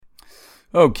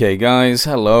Okay, guys,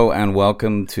 hello and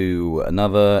welcome to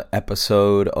another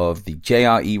episode of the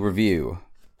JRE review.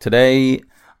 Today,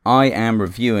 I am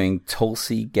reviewing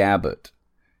Tulsi Gabbard,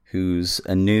 who's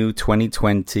a new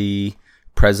 2020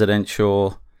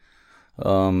 presidential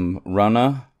candidate.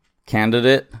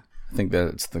 I think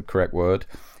that's the correct word.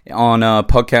 On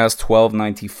podcast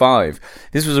 1295.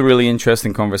 This was a really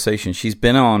interesting conversation. She's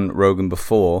been on Rogan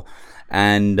before.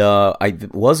 And I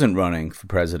wasn't running for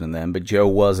president then, but Joe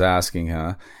was asking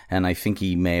her, and I think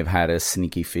he may have had a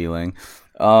sneaky feeling.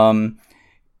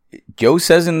 Joe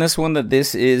says in this one that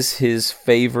this is his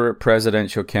favorite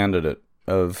presidential candidate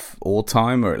of all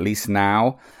time, or at least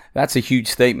now. That's a huge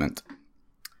statement.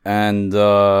 And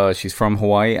she's from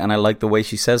Hawaii, and I like the way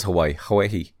she says Hawaii,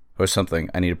 or something.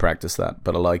 I need to practice that,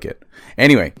 but I like it.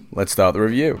 Anyway, let's start the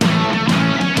review.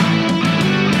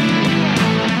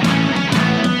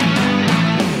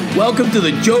 Welcome to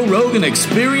the Joe Rogan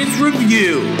Experience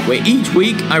Review, where each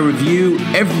week I review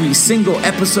every single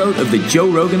episode of the Joe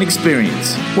Rogan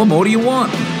Experience. What more do you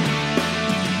want?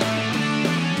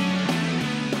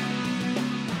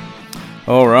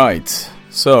 All right.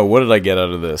 So, what did I get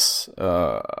out of this?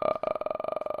 Well,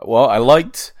 I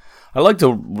liked a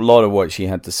lot of what she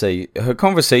had to say. Her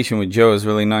conversation with Joe is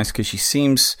really nice because she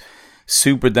seems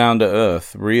super down to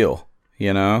earth, real,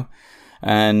 you know?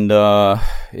 And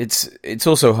it's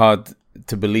also hard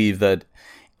to believe that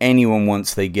anyone,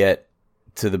 once they get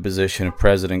to the position of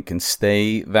president, can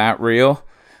stay that real.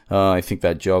 I think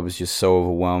that job is just so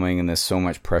overwhelming, and there's so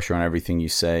much pressure on everything you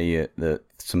say that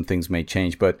some things may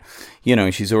change. But, you know,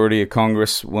 she's already a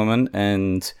congresswoman,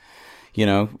 and, you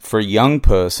know, for a young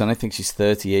person, I think she's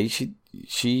 38,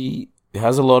 she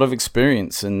has a lot of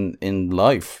experience in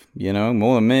life, you know,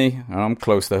 more than me. I'm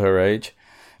close to her age.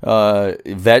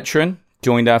 Veteran.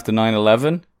 Joined after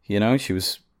 9/11, you know, she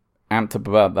was amped up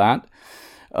about that.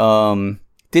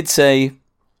 Did say,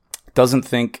 doesn't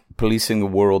think policing the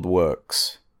world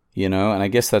works, you know, and I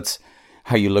guess that's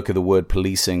how you look at the word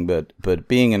policing, but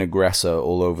being an aggressor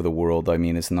all over the world, I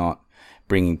mean, it's not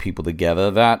bringing people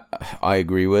together. That I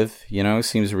agree with, you know,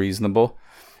 seems reasonable.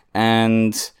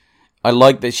 And I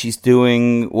like that she's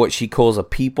doing what she calls a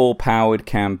people-powered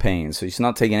campaign. So she's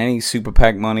not taking any super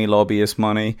PAC money, lobbyist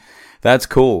money. That's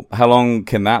cool. How long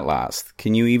can that last?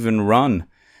 Can you even run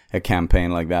a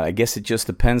campaign like that? I guess it just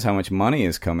depends how much money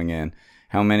is coming in,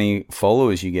 how many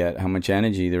followers you get, how much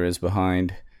energy there is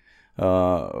behind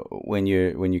when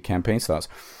your campaign starts.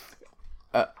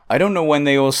 I don't know when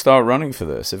they all start running for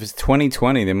this. If it's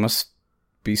 2020, they must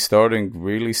be starting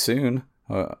really soon.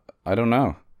 I don't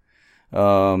know.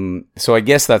 So I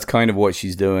guess that's kind of what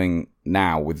she's doing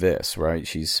now with this, right?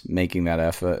 She's making that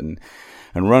effort and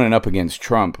running up against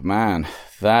Trump. Man,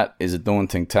 that is a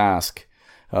daunting task.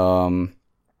 You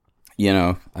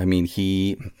know, I mean,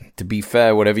 to be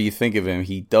fair, whatever you think of him,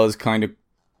 he does kind of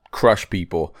crush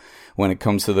people when it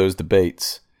comes to those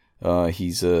debates.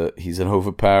 He's an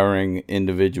overpowering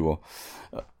individual.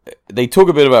 They talk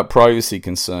a bit about privacy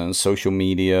concerns, social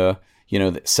media, you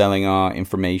know, selling our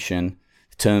information,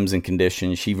 terms and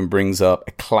conditions. She even brings up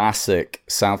a classic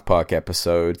South Park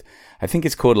episode. I think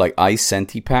it's called like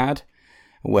iCentipad,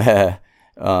 where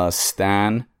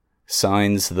Stan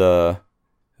signs the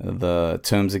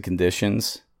terms and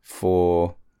conditions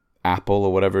for Apple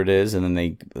or whatever it is, and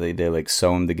then they like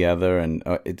sew them together, and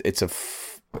it's a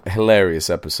hilarious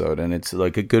episode, and it's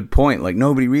like a good point. Like,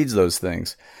 nobody reads those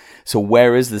things, so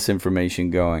where is this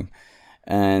information going?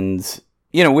 And,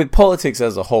 you know, with politics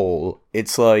as a whole,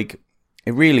 it's like,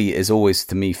 it really is always,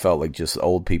 to me, felt like just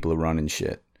old people are running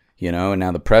shit, you know, and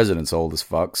now the president's old as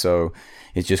fuck, so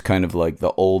it's just kind of like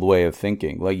the old way of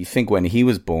thinking. Like, you think when he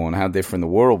was born, how different the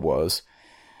world was.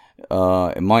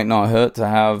 It might not hurt to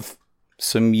have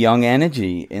some young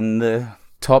energy in the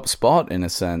top spot, in a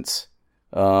sense.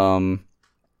 But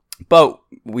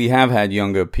we have had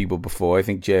younger people before. I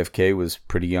think JFK was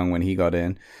pretty young when he got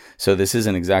in, so this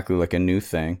isn't exactly like a new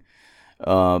thing.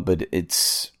 But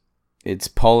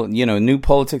new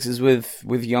politics is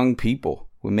with young people.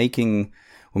 We're making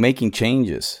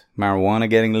changes. Marijuana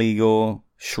getting legal,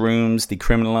 shrooms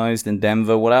decriminalized in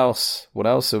Denver. What else? What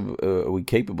else are we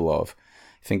capable of?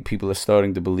 I think people are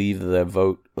starting to believe that their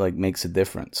vote like makes a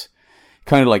difference.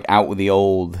 Kind of like out with the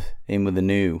old, in with the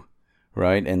new,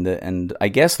 right? And I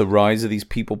guess the rise of these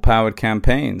people-powered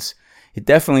campaigns, it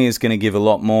definitely is going to give a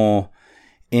lot more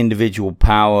individual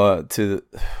power to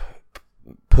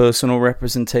personal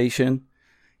representation.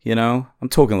 You know, I'm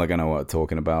talking like I know what I'm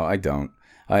talking about. I don't.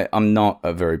 I'm not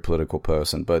a very political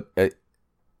person, but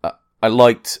I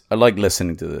like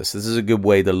listening to this. This is a good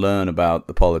way to learn about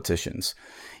the politicians.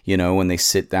 You know, when they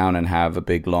sit down and have a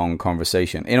big, long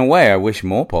conversation. In a way, I wish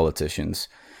more politicians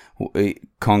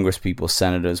Congress people,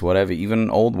 senators, whatever, even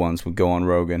old ones would go on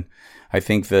Rogan. I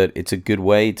think that it's a good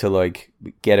way to like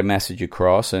get a message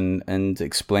across and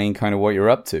explain kind of what you're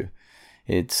up to.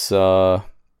 It's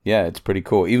it's pretty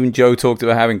cool. Even Joe talked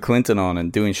about having Clinton on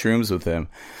and doing shrooms with him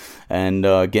and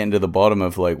getting to the bottom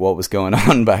of like what was going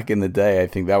on back in the day. I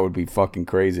think that would be fucking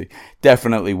crazy.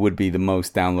 Definitely would be the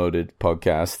most downloaded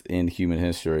podcast in human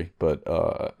history, but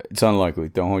it's unlikely.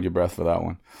 Don't hold your breath for that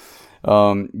one.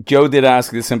 Joe did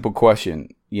ask the simple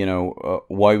question,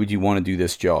 why would you want to do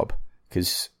this job?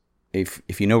 Because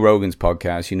if you know Rogan's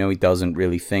podcast, you know he doesn't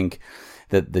really think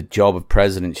that the job of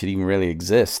president should even really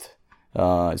exist.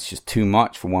 It's just too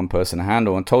much for one person to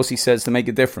handle. And Tulsi says to make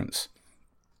a difference.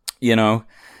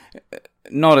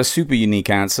 Not a super unique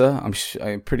answer.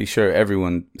 I'm pretty sure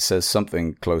everyone says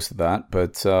something close to that.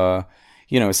 But,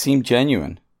 it seemed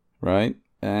genuine, right?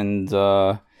 And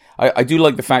I do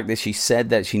like the fact that she said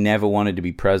that she never wanted to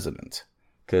be president.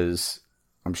 Because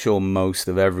I'm sure most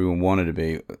of everyone wanted to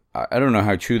be. I don't know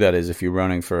how true that is if you're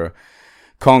running for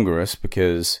Congress,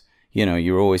 because,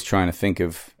 you're always trying to think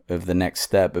of the next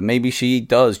step. But maybe she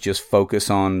does just focus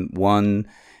on one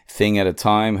thing at a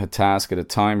time, her task at a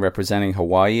time, representing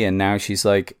Hawaii. And now she's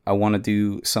like, I want to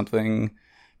do something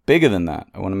bigger than that.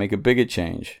 I want to make a bigger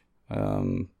change.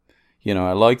 I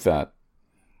like that.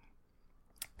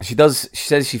 She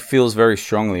says she feels very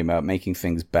strongly about making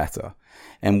things better.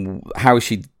 And how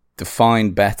she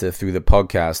defined better through the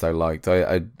podcast I liked.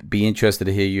 I'd be interested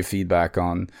to hear your feedback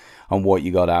on what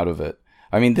you got out of it.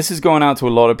 I mean, this is going out to a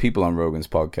lot of people on Rogan's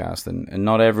podcast, and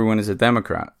not everyone is a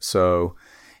Democrat. So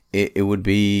it would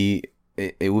be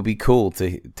cool to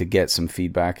get some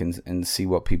feedback and see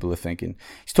what people are thinking.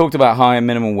 He's talked about higher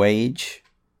minimum wage.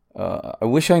 I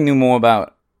wish I knew more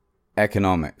about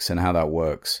economics and how that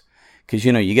works. Because,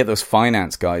 you get those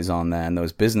finance guys on there and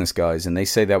those business guys, and they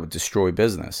say that would destroy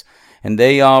business. And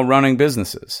they are running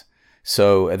businesses.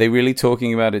 So are they really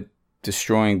talking about it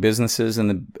destroying businesses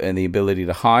and the ability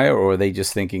to hire? Or are they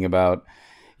just thinking about,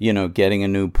 getting a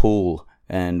new pool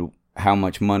and how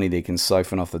much money they can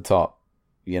siphon off the top?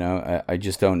 I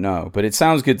just don't know. But it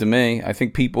sounds good to me. I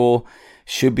think people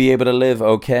should be able to live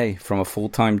okay from a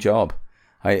full-time job.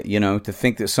 To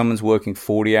think that someone's working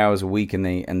 40 hours a week and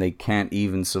they can't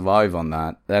even survive on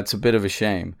that, that's a bit of a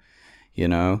shame,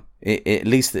 at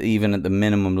least even at the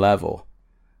minimum level.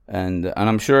 And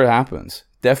I'm sure it happens.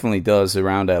 Definitely does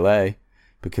around LA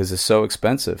because it's so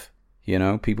expensive.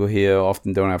 People here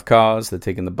often don't have cars. They're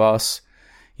taking the bus,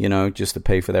 just to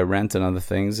pay for their rent and other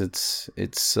things. It's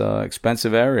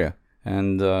expensive area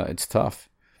and it's tough.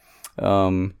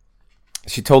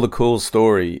 She told a cool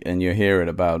story, and you'll hear it,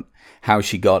 about how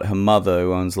she got her mother,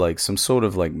 who owns like some sort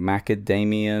of like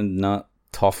macadamia nut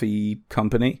toffee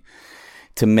company,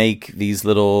 to make these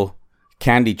little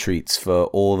candy treats for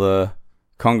all the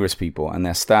Congress people and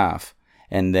their staff.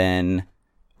 And then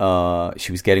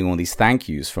she was getting all these thank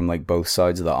yous from like both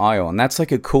sides of the aisle. And that's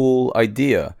like a cool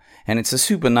idea. And it's a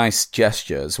super nice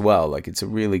gesture as well. Like it's a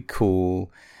really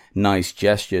cool, nice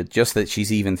gesture, just that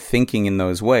she's even thinking in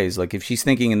those ways. Like if she's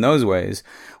thinking in those ways,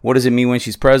 what does it mean when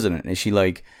she's president? Is she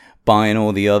like buying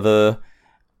all the other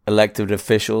elected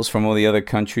officials from all the other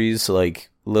countries like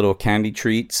little candy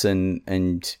treats and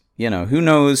who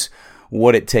knows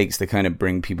what it takes to kind of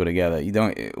bring people together?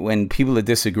 When people are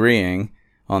disagreeing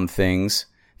on things,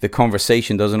 the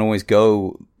conversation doesn't always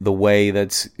go the way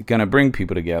that's going to bring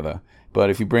people together. But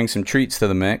if you bring some treats to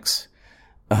the mix,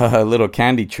 little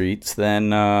candy treats, then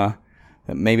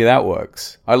maybe that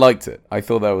works. I liked it. I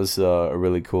thought that was a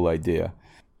really cool idea.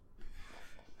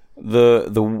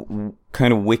 The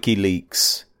kind of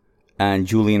WikiLeaks and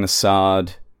Julian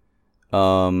Assad,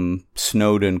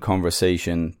 Snowden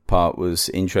conversation part was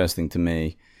interesting to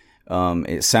me.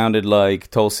 It sounded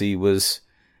like Tulsi was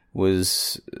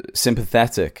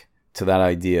sympathetic to that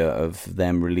idea of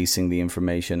them releasing the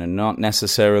information and not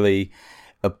necessarily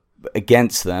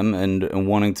against them and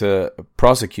wanting to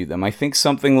prosecute them. I think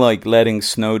something like letting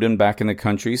Snowden back in the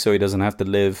country so he doesn't have to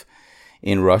live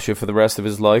in Russia for the rest of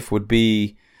his life would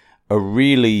be a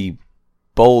really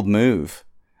bold move.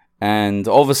 And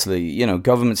obviously,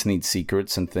 governments need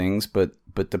secrets and things, but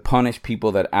to punish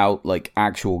people that out like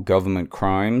actual government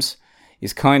crimes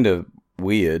is kind of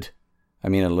weird. I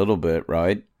mean, a little bit,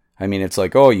 right? I mean, it's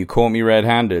like, oh, you caught me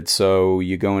red-handed, so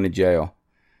you're going to jail.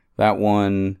 That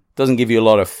one doesn't give you a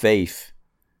lot of faith,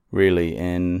 really,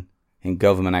 in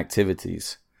government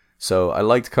activities. So I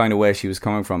liked kind of where she was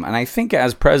coming from. And I think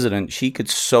as president, she could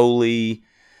solely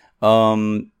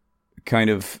kind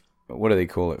of, what do they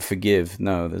call it? Forgive.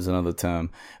 No, there's another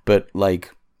term. But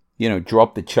like,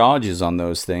 drop the charges on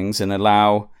those things and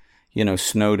allow,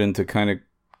 Snowden to kind of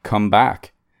come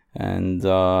back and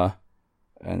that,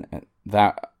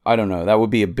 I don't know, that would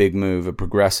be a big move, a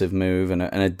progressive move, and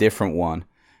a different one,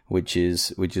 which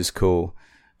is cool.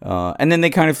 And then they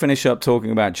kind of finish up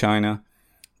talking about China,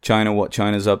 what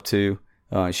China's up to.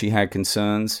 She had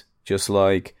concerns, just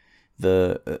like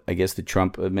I guess the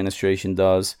Trump administration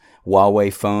does.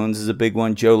 Huawei phones is a big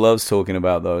one. Joe loves talking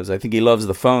about those. I think he loves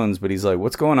the phones, but he's like,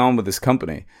 what's going on with this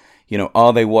company? You know,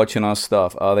 are they watching our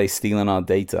stuff? Are they stealing our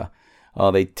data?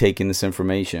 Are they taking this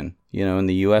information? You know, and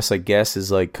the US, I guess,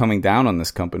 is like coming down on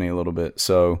this company a little bit.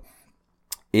 So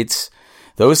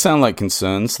those sound like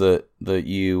concerns that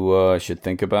you should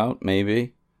think about,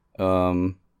 maybe. I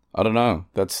don't know.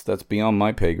 That's beyond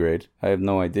my pay grade. I have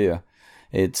no idea.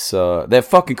 They're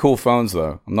fucking cool phones,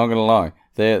 though. I'm not gonna lie.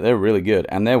 They're really good,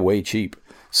 and they're way cheap.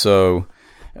 So,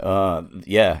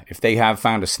 yeah, if they have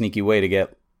found a sneaky way to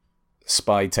get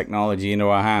spy technology into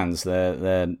our hands,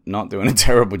 they're not doing a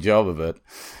terrible job of it.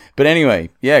 But anyway,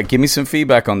 yeah, give me some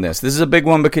feedback on this. This is a big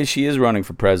one because she is running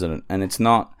for president, and it's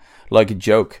not like a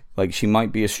joke. Like, she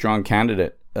might be a strong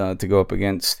candidate to go up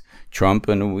against Trump,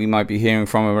 and we might be hearing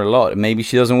from her a lot. Maybe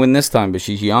she doesn't win this time, but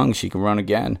she's young. She can run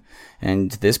again.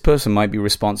 And this person might be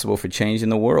responsible for changing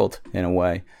the world in a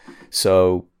way.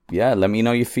 So, yeah, let me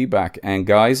know your feedback. And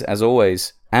guys, as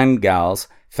always, and gals,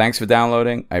 thanks for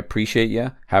downloading. I appreciate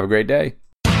you. Have a great day.